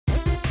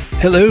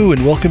Hello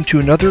and welcome to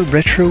another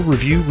Retro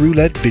Review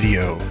Roulette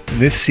video. In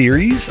this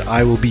series,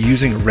 I will be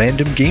using a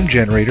random game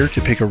generator to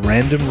pick a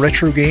random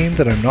retro game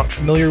that I'm not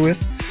familiar with,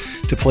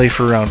 to play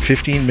for around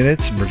 15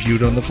 minutes and review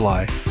it on the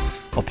fly.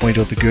 I'll point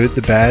out the good,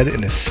 the bad,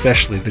 and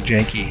especially the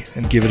janky,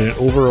 and give it an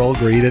overall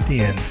grade at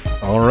the end.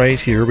 Alright,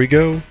 here we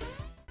go.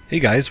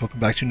 Hey guys, welcome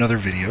back to another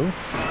video.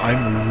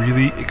 I'm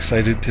really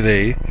excited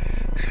today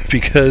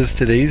because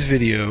today's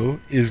video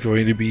is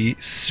going to be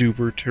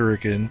Super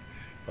Turrican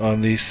on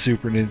the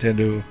Super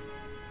Nintendo.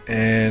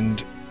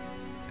 And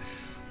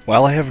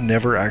while I have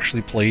never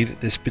actually played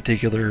this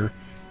particular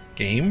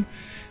game,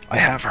 I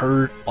have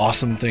heard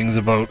awesome things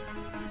about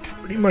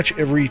pretty much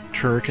every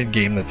Turrican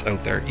game that's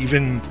out there,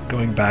 even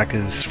going back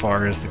as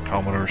far as the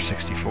Commodore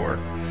 64.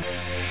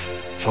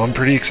 So I'm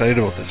pretty excited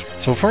about this.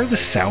 So far the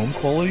sound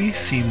quality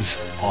seems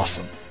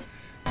awesome.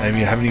 I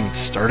mean, I haven't even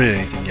started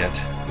anything yet.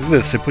 Look at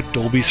this, they put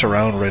Dolby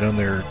Surround right on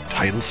their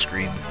title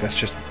screen. That's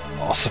just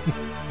awesome.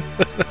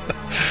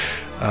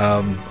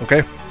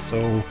 Okay,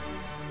 so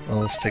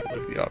let's take a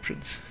look at the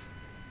options.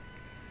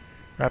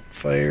 Rapid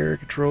fire,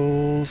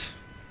 controls.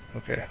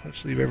 Okay,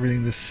 let's leave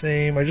everything the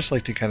same. I just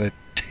like to kind of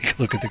take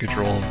a look at the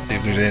controls and see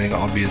if there's anything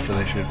obvious that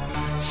I should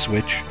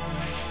switch.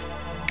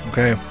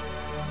 Okay.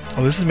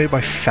 Oh, this is made by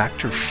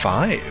Factor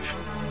 5.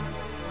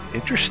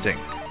 Interesting.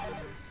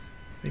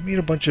 They made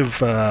a bunch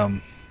of, I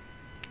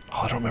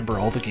don't remember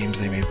all the games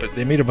they made, but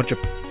they made a bunch of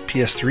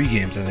PS3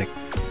 games, I think.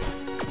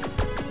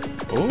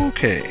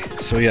 Okay,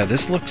 so yeah,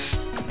 this looks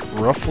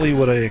roughly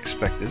what I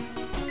expected.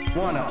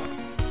 One up.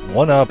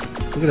 One up.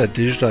 Look at that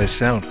digitized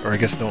sound. Or I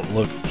guess don't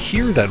look.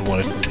 Hear that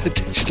one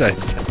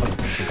digitized sound.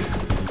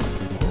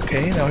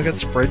 Okay, now I got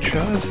spread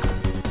shot.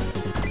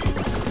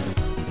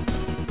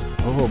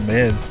 Oh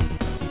man.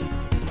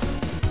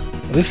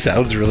 This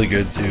sounds really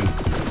good too.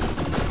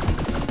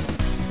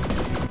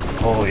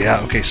 Oh yeah,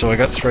 okay, so I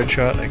got spread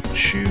shot, I can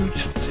shoot.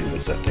 Let's see,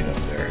 what's that thing up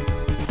there?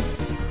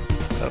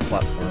 Is that a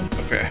platform?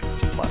 Okay,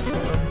 it's a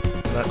platform.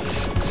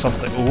 That's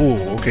something.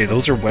 Oh, okay,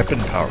 those are weapon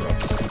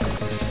power-ups.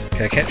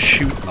 Okay, I can't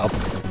shoot up.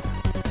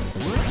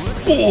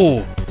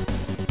 Oh!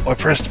 I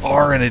pressed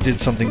R and it did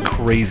something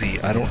crazy.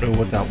 I don't know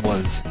what that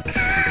was.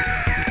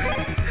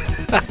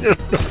 I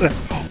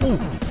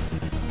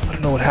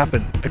don't know what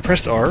happened. I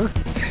pressed R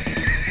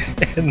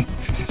and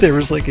there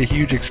was like a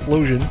huge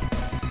explosion,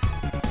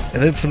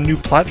 and then some new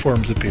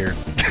platforms appeared.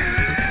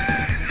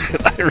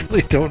 I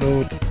really don't know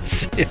what to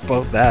say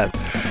about that.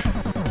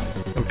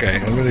 Okay,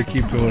 I'm gonna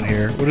keep going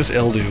here. What does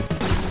L do?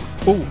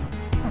 Oh!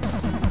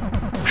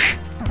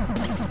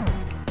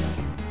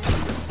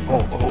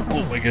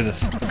 Oh my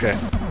goodness. Okay.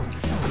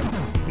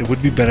 It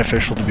would be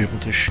beneficial to be able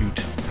to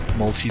shoot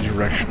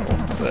multi-directional,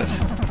 but...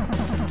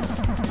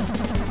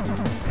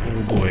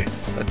 oh boy,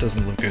 that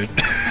doesn't look good.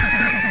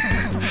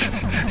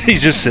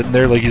 He's just sitting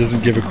there like he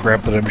doesn't give a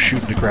crap that I'm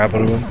shooting the crap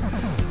out of him.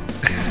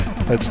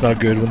 That's not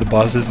good when the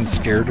boss isn't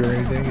scared or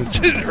anything. It's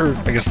just, or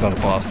I guess it's not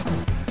a boss.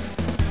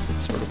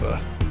 It's sort of a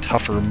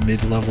tougher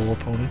mid-level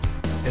opponent.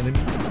 Enemy.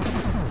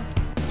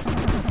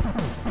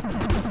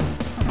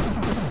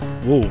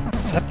 Whoa,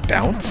 does that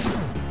bounce?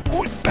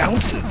 Oh, it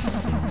bounces!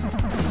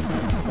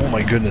 Oh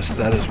my goodness,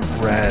 that is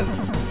rad.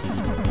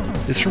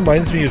 This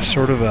reminds me of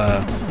sort of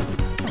a...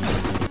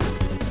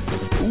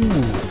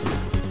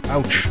 ooh,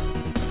 ouch.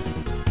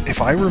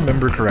 If I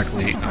remember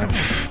correctly, I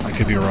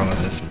could be wrong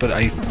on this, but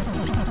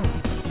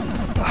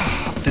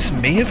this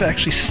may have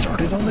actually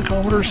started on the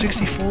Commodore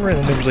 64, and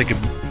then there was like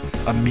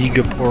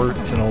Amiga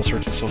ports and all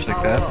sorts of stuff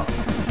like that.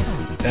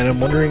 And I'm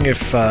wondering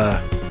if,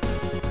 I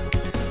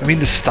mean,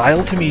 the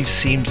style to me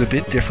seems a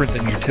bit different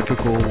than your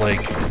typical,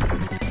 like,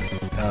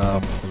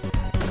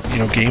 you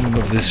know, game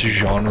of this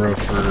genre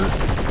for,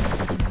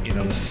 you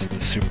know, the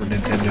Super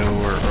Nintendo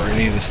or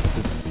any of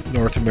the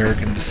North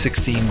American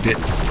 16-bit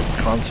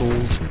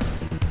consoles.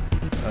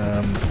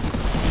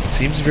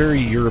 Seems very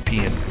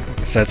European,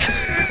 if that's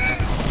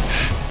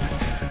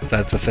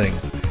that's a thing.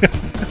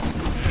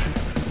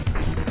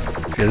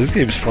 Okay, this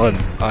game's fun.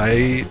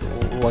 I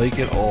like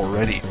it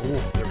already.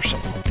 Oh, there was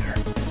something up there.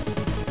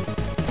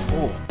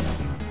 Oh,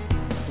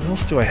 what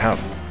else do I have?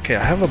 Okay,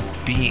 I have a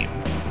beam.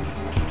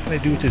 What can I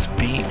do with this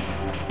beam?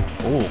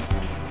 Oh.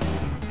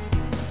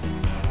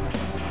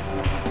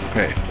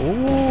 Okay.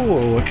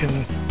 Oh, I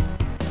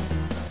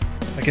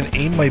can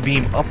aim my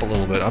beam up a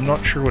little bit. I'm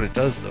not sure what it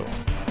does though.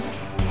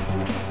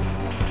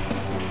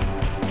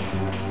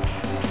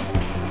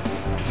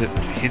 Is it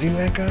hitting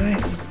that guy?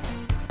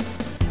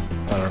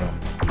 I don't know.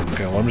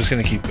 Okay, well I'm just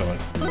gonna keep going.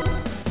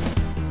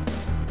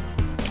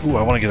 Ooh,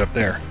 I want to get up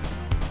there.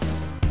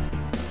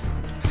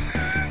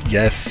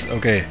 Yes,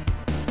 okay.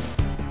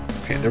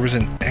 Okay, there was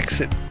an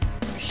exit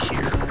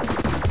here.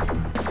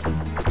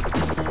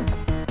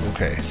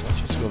 Okay, so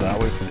let's just go that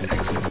way for the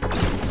exit.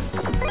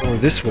 Or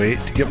this way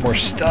to get more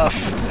stuff.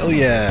 Hell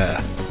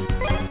yeah!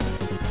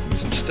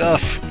 Some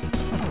stuff.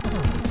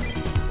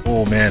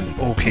 Oh man,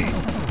 okay.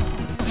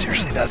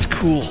 Seriously, that's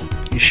cool.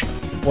 You shoot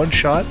one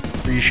shot,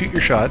 or you shoot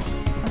your shot.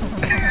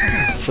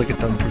 It's like a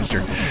tongue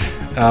twister.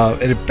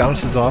 And it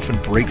bounces off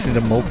and breaks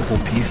into multiple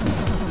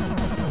pieces.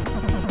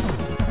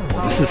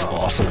 This is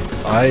awesome.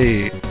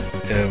 I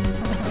am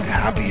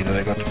happy that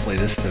I got to play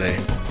this today.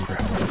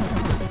 Crap.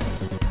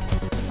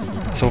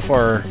 So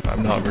far,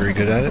 I'm not very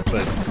good at it,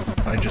 but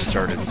I just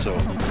started, so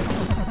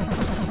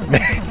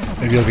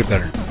maybe I'll get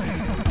better.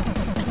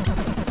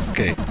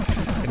 Okay,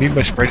 I need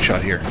my spread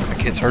shot here.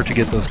 It's hard to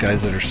get those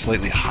guys that are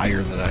slightly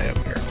higher than I am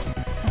here.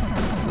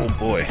 Oh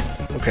boy.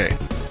 Okay,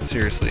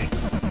 seriously.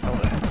 How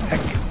the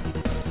heck?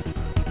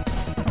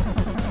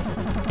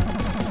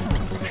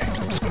 Okay,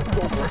 I'm just gonna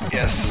go for it.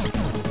 Yes.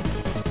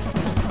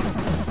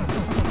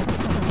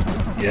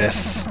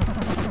 Yes.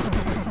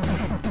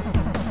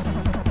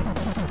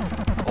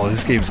 Oh,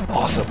 this game's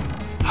awesome.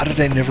 How did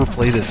I never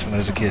play this when I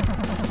was a kid?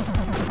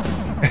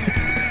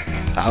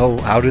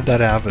 How did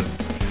that happen?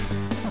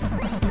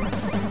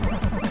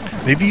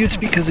 Maybe it's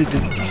because it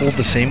didn't hold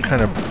the same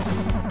kind of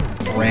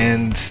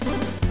brand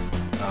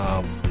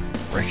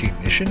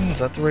recognition. Is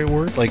that the right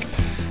word? Like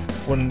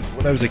when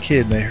I was a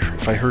kid, and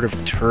if I heard of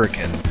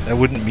Turrican, that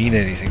wouldn't mean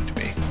anything to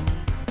me.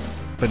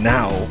 But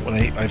now, when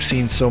I've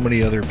seen so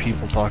many other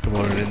people talk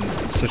about it in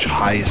such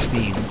high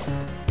esteem.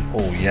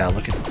 Oh yeah,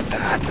 look at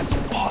that. That's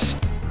awesome.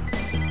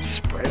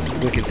 Spread.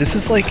 Look at this.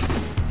 Is like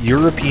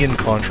European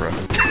Contra,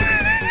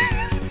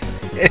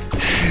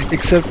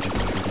 except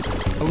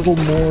a little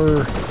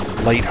more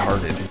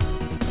lighthearted.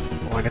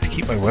 Oh, I got to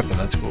keep my weapon,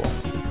 that's cool.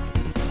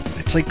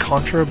 It's like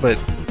Contra, but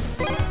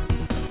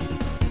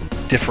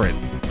different.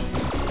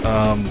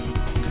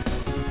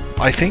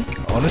 I think,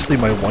 honestly,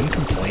 my one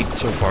complaint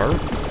so far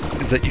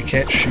is that you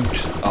can't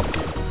shoot up.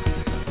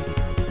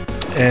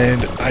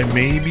 And I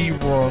may be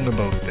wrong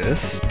about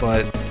this,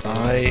 but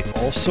I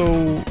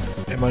also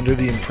am under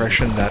the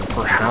impression that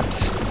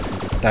perhaps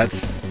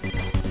that's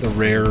the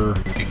rare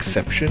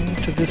exception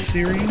to this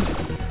series.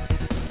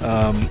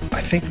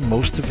 I think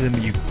most of them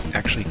you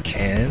actually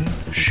can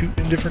shoot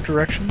in different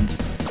directions,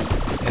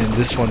 and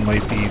this one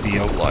might be the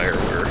outlier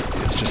where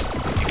it's just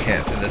you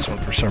can't in this one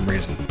for some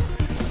reason.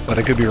 But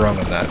I could be wrong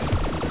on that.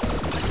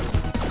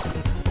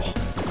 Oh.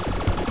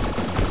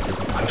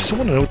 I still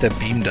want to know what that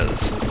beam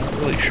does. I'm not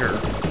really sure.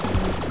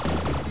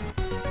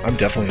 I'm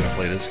definitely going to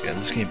play this again.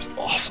 This game's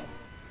awesome.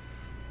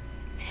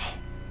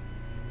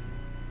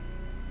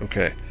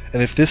 Okay.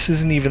 And if this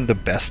isn't even the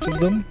best of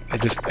them, I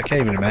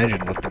can't even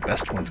imagine what the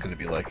best one's going to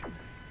be like.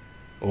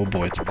 Oh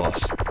boy, it's a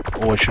boss.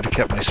 Oh, I should have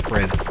kept my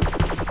spread.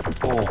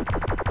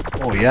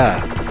 Oh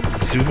yeah.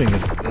 Zooming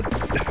is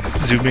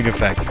zooming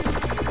effect.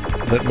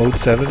 Is that mode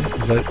 7?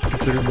 Is that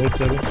considered mode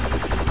 7?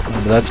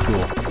 That's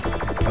cool.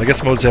 I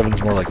guess mode 7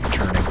 is more like the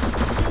turning.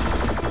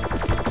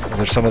 And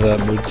there's some of the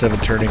mode 7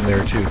 turning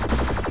there too.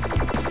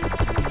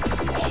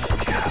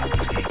 Oh yeah,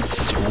 this game is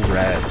so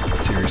rad.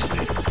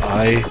 Seriously,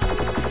 I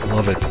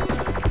love it.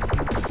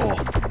 Oh,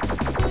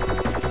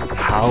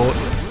 how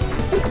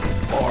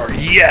are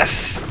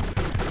yes!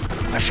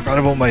 I forgot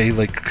about my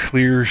like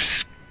clear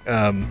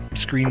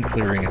screen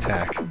clearing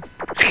attack.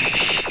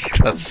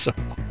 That's so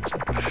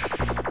awesome.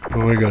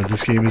 Oh my god,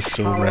 this game is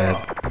so rad.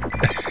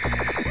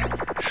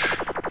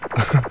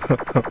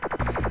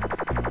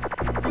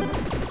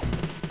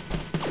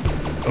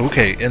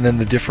 Okay, and then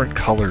the different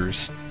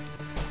colors.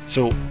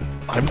 So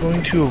I'm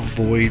going to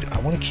avoid. I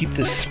want to keep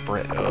this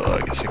spread. Oh,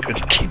 I guess I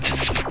couldn't keep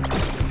this spread.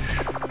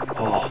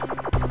 Oh.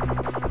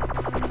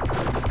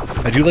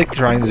 I do like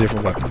trying the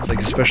different weapons, like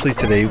especially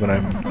today when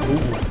I'm...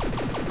 Ooh.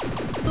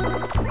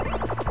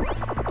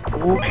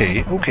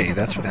 Okay,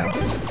 that's what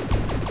happens.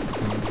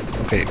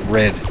 Okay,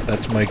 red,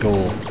 that's my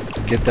goal.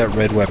 Get that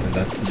red weapon,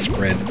 that's the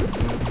spread.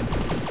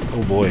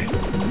 Oh boy.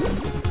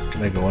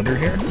 Can I go under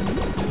here?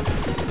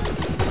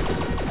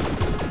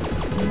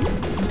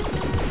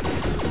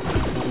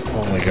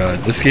 Oh my god,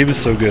 this game is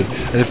so good.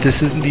 And if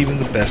this isn't even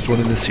the best one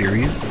in the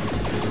series,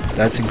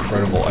 that's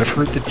incredible. I've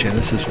heard the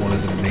Genesis one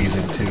is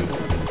amazing too.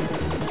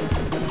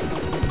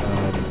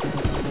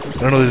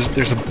 I don't know,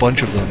 there's a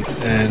bunch of them,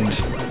 and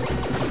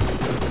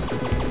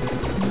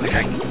like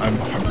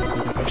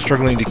I'm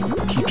struggling to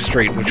keep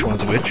straight which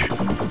one's which.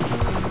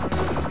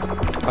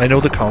 I know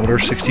the Commodore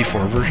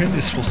 64 version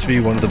is supposed to be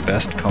one of the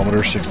best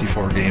Commodore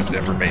 64 games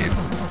ever made.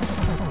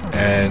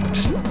 And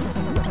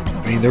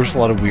I mean, there's a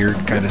lot of weird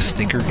kind of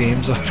stinker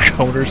games on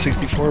Commodore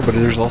 64, but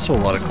there's also a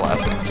lot of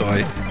classics, so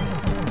I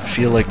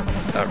feel like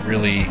that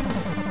really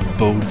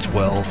bodes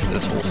well for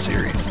this whole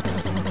series.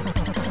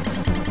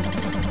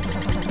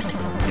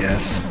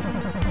 Yes.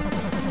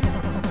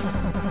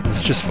 This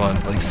is just fun,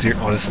 like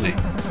honestly.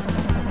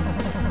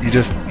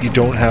 You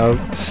don't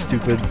have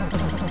stupid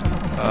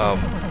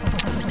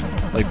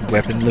like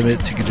weapon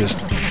limits, you can just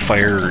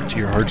fire to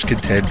your heart's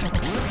content.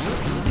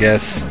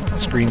 Yes,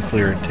 screen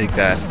clear, take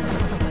that.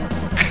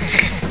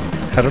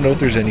 I don't know if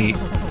there's any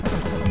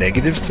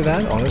negatives to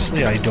that,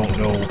 honestly. I don't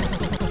know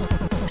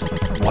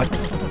what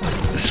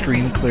the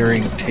screen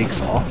clearing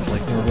takes off.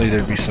 Like normally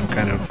there'd be some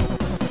kind of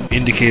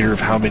indicator of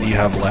how many you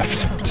have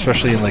left,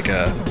 especially in like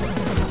a,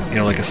 you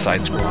know, like a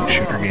side-scrolling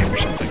shooter game or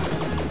something.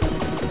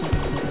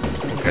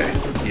 Okay,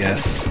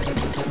 yes.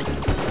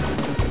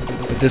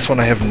 But this one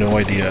I have no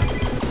idea.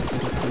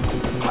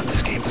 God,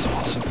 this game is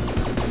awesome.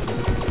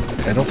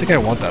 Okay, I don't think I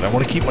want that. I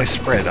want to keep my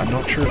spread. I'm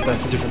not sure if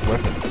that's a different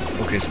weapon.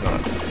 Okay, it's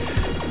not.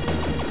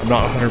 I'm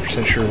not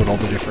 100% sure what all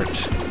the different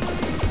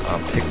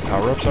pick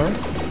power-ups are,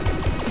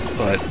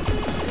 but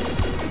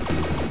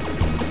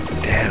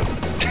damn.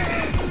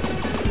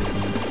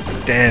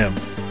 Damn.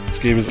 This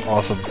game is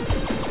awesome.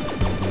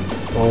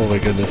 Oh my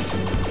goodness.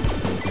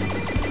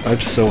 I'm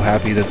so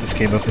happy that this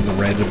came up in the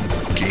random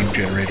game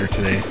generator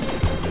today.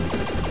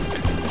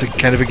 It's a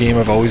kind of a game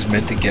I've always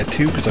meant to get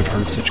to because I've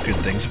heard such good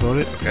things about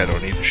it. Okay, I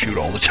don't need to shoot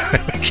all the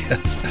time, I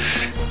guess.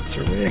 Is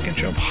there a way I can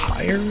jump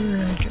higher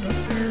and get up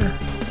there?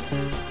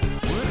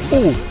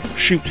 Oh,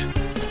 shoot.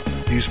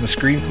 Use my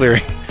screen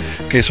clearing.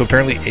 Okay, so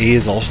apparently A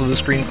is also the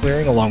screen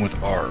clearing along with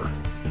R.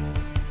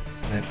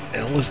 And then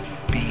L is the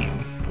beam.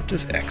 What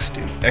does X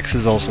do? X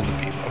is also the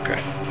beam.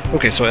 Okay.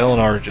 Okay, so L and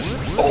R are just...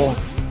 Oh,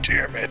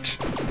 damn it.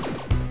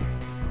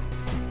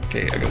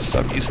 Okay, I gotta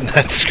stop using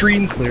that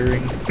screen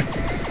clearing.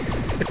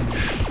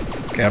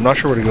 Okay, I'm not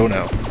sure where to go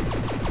now.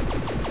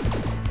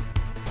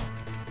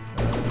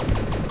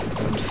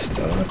 I'm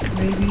stuck,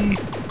 maybe?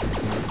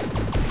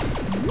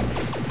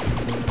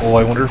 Oh,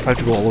 I wonder if I have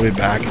to go all the way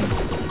back.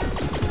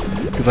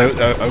 Because I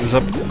was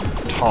up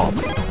top.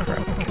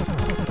 Crap.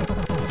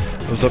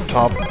 I was up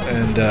top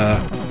and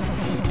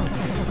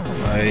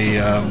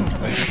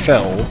I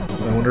fell.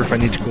 I wonder if I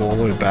need to go all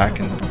the way back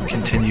and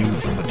continue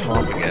from the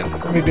top again.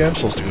 Or maybe I'm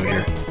supposed to go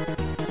here.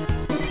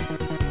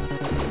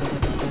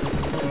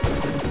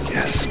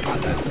 Yes,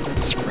 God, that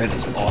spread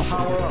is awesome.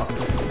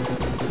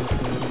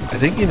 I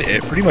think in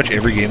pretty much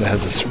every game that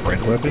has a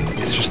spread weapon,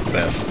 it's just the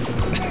best.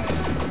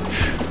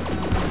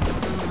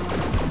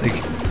 Like,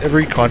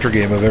 every Contra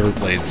game I've ever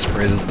played,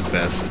 spread is the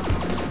best.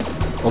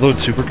 Although in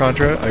Super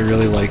Contra, I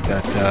really like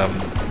that,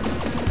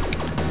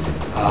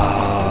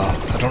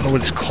 I don't know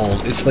what it's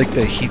called. It's like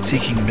the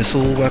heat-seeking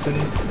missile weapon.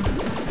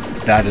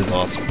 That is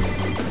awesome.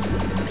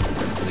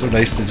 It's so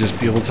nice to just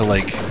be able to,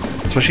 like,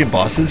 especially in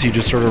bosses, you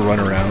just sort of run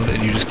around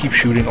and you just keep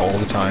shooting all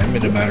the time,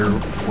 and no matter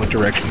what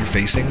direction you're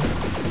facing,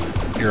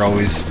 you're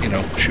always, you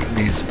know, shooting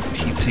these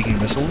heat-seeking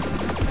missiles. I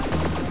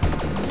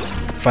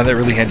find that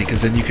really handy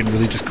because then you can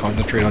really just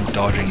concentrate on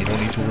dodging. You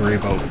don't need to worry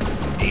about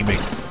aiming.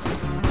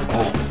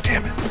 Oh,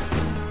 damn it.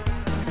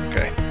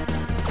 Okay.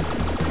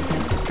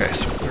 Okay,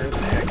 so where the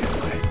heck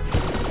am I?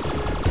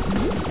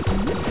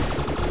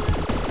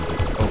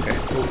 Okay.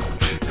 Oh.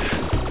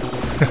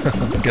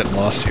 I'm getting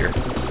lost here.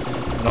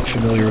 I'm not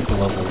familiar with the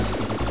levels.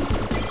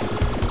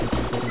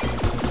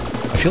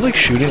 I feel like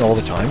shooting all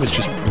the time is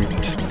just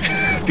prudent.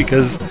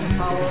 Because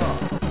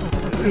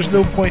there's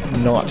no point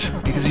in not.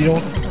 Because you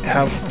don't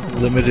have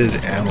limited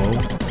ammo.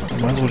 You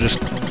might as well just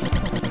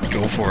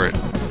go for it.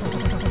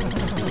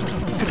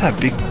 Look at that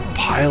big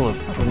pile of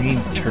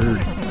green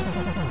turd.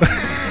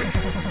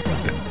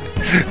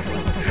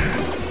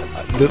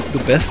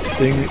 The best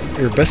thing,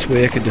 or best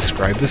way I could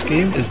describe this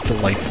game is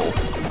delightful.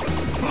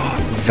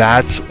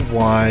 That's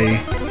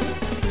why...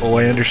 Oh,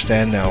 I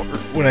understand now.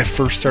 When I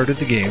first started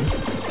the game,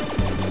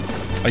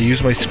 I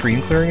used my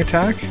screen clearing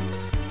attack,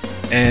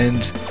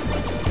 and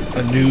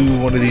a new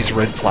one of these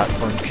red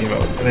platforms came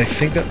out. And I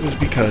think that was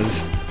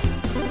because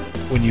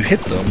when you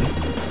hit them,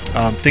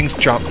 things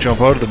jump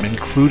out of them,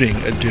 including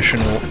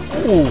additional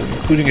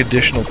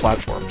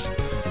platforms.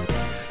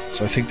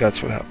 So I think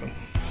that's what happened.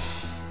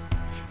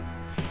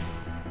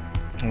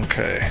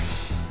 Okay.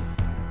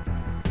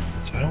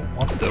 So I don't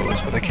want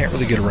those, but I can't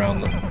really get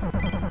around them.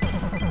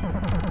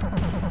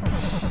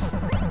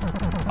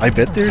 I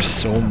bet there's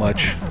so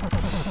much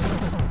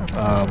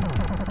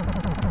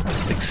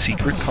like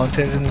secret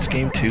content in this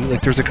game too.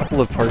 Like there's a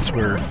couple of parts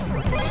where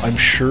I'm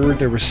sure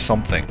there was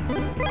something,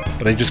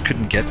 but I just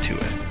couldn't get to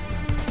it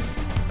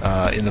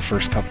in the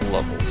first couple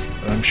levels.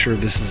 And I'm sure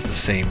this is the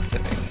same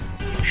thing.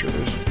 I'm sure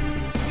there's...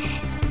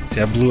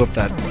 See, I blew up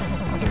that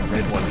other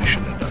red one. I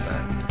shouldn't have done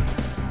that.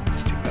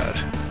 It's too bad.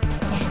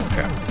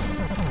 Okay.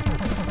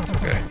 It's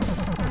okay.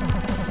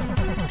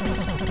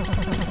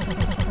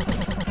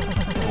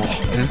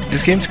 And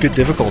this game's good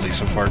difficulty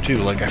so far too.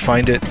 Like I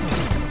find it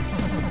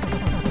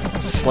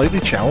slightly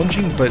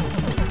challenging, but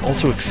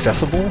also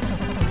accessible.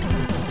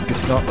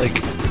 It's not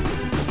like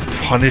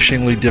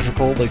punishingly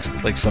difficult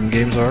like some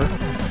games are.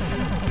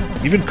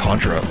 Even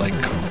Contra, like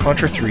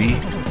Contra 3,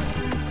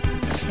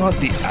 it's not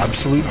the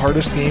absolute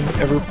hardest game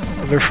I've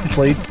ever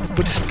played,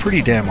 but it's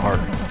pretty damn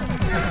hard.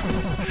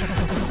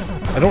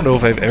 I don't know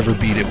if I've ever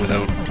beat it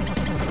without.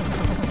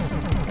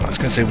 I was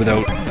gonna say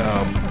without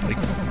like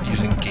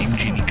using Game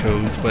Genie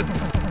codes, but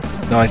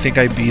no, I think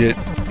I beat it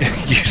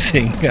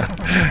using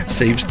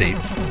save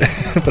states.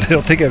 But I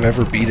don't think I've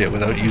ever beat it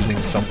without using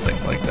something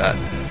like that.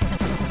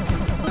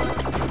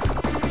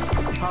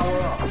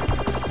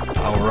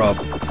 Power up.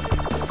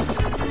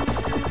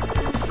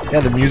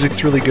 Yeah, the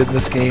music's really good in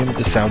this game.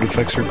 The sound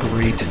effects are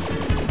great.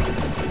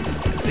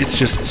 It's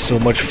just so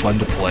much fun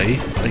to play.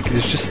 Like,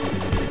 it's just...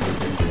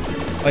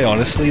 I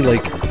honestly,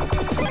 like...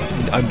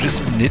 I'm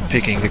just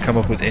nitpicking to come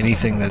up with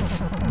anything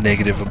that's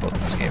negative about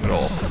this game at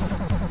all.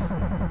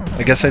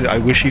 I guess I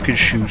wish you could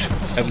shoot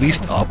at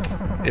least up,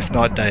 if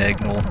not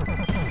diagonal.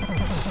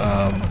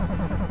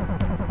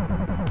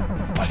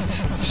 But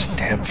it's just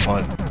damn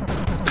fun.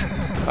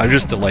 I'm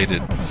just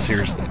delighted.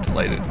 Seriously, delighted.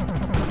 light it.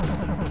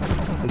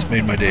 This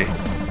made my day.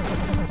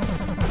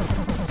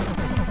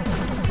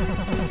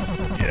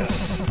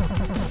 Yes.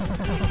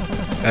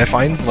 And I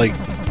find, like,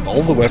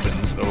 all the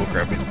weapons... Oh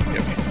crap, he's gonna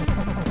get me.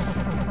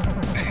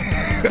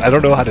 I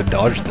don't know how to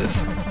dodge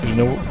this. There's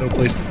no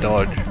place to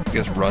dodge. I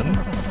guess run?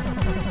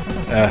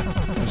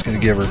 I'm just gonna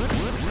give her.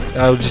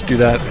 I'll just do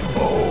that.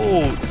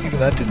 Oh, even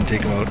that didn't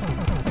take him out.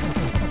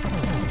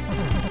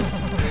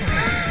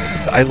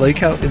 I like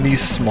how in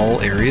these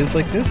small areas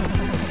like this,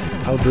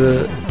 how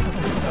the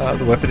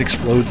weapon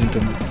explodes into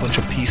a bunch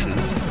of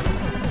pieces,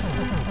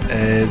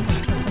 and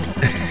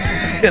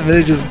and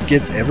then it just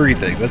gets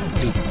everything. That's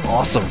just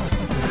awesome.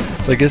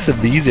 So I guess in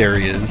these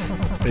areas,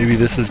 maybe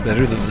this is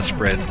better than the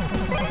spread.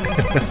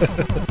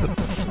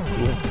 That's so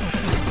cool.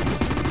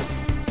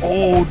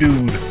 Oh,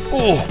 dude.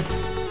 Oh,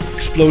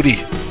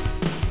 explodey.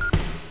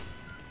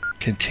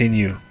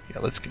 Continue. Yeah,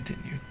 let's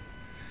continue.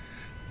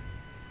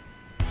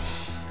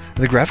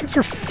 The graphics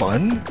are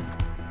fun.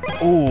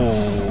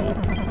 Oh.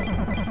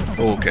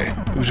 Oh, okay.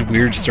 It was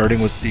weird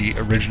starting with the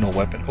original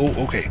weapon. Oh,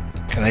 okay.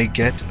 Can I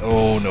get...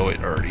 Oh, no,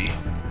 it already...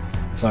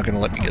 It's not going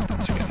to let me get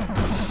those again.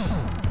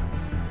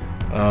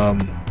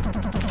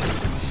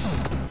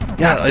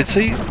 Yeah, I'd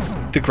say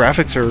the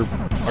graphics are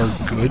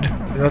good.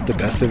 They're not the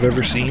best I've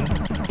ever seen.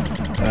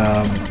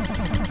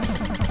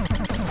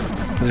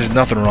 There's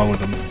nothing wrong with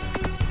them.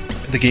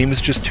 The game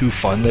is just too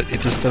fun that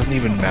it just doesn't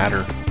even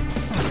matter.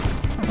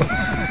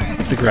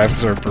 The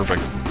graphics are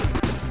perfect.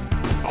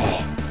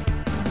 Oh.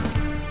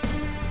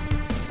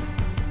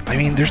 I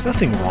mean, there's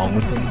nothing wrong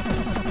with them.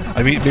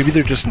 I mean, maybe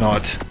they're just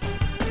not,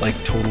 like,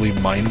 totally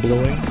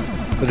mind-blowing,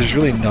 but there's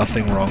really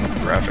nothing wrong with the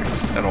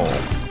graphics at all.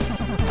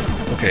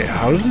 Okay,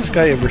 how does this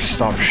guy ever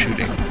stop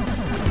shooting?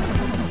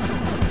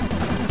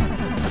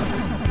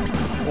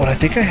 Well, I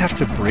think I have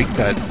to break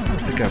that,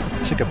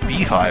 it's like a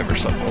beehive or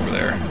something over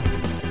there.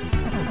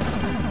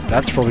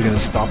 That's probably going to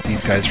stop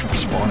these guys from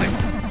spawning.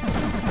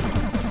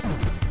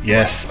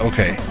 Yes,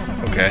 okay.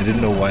 Okay, I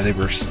didn't know why they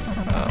were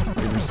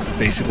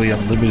basically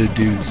unlimited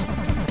dudes.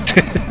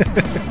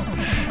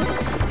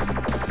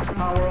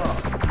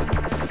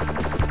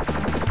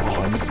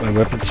 Oh, my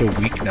weapon's so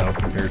weak now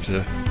compared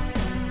to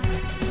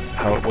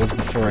how it was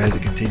before I had to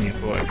continue.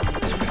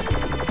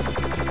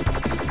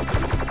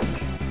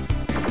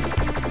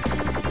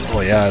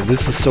 Oh yeah,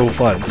 this is so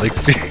fun. Like,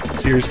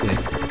 seriously.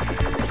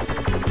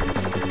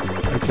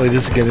 I play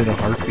this again in a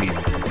heartbeat.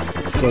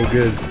 It's so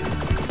good.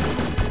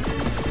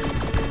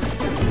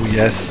 Oh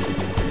yes.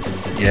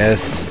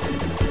 Yes.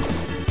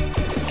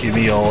 Give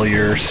me all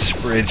your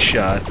spread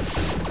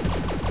shots.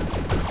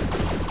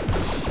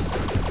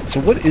 So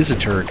what is a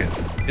turrican?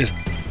 Is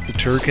the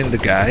turrican the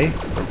guy?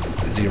 Or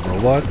is he a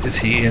robot? Is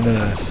he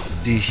a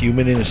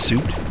human in a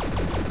suit?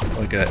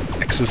 Like a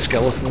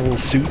exoskeletal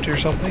suit or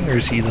something? Or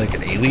is he like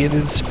an alien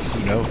in a suit?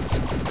 Who knows?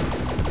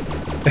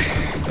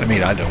 I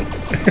mean, I don't.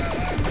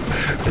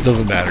 It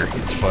doesn't matter.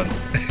 It's fun.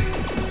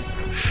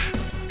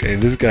 Okay,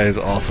 this guy is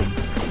awesome.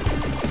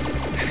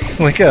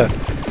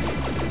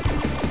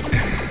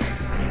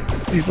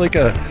 He's like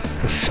a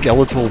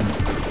skeletal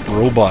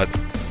robot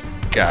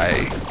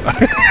guy.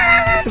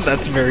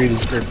 That's very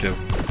descriptive.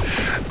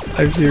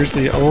 I'm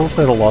seriously almost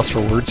at a loss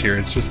for words here.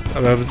 It's just,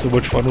 I'm having so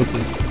much fun with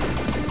this.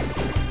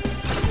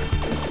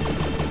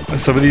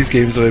 Some of these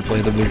games when I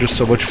play them, they're just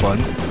so much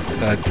fun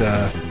that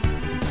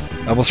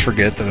I almost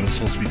forget that I'm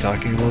supposed to be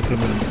talking about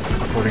them and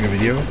recording a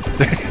video.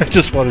 I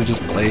just want to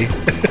just play.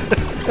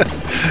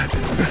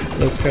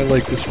 That's kind of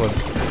like this one.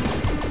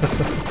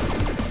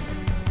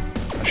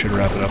 I should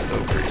wrap it up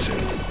though pretty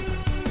soon.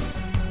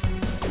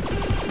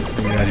 What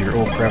do we got here?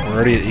 Oh crap, we're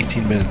already at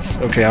 18 minutes.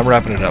 Okay, I'm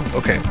wrapping it up.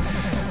 Okay.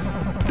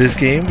 This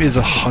game is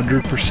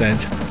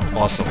 100%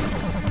 awesome.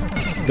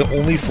 The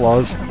only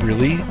flaws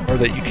really are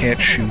that you can't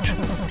shoot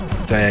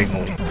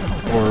diagonally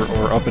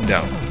or up and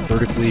down,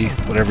 vertically,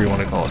 whatever you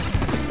want to call it.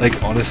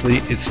 Like,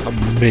 honestly, it's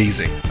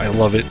amazing. I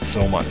love it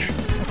so much.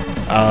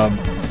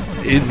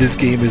 This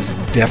game is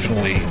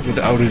definitely,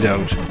 without a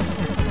doubt,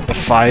 a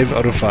 5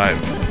 out of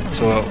 5.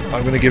 So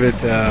I'm going to give it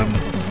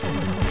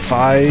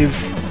 5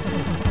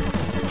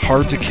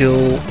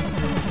 hard-to-kill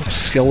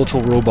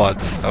skeletal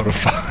robots out of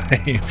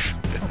 5.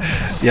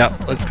 Yeah,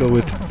 let's go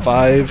with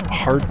 5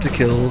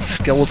 hard-to-kill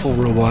skeletal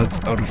robots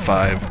out of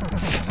 5.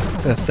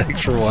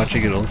 Thanks for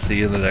watching, and I'll see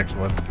you in the next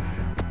one.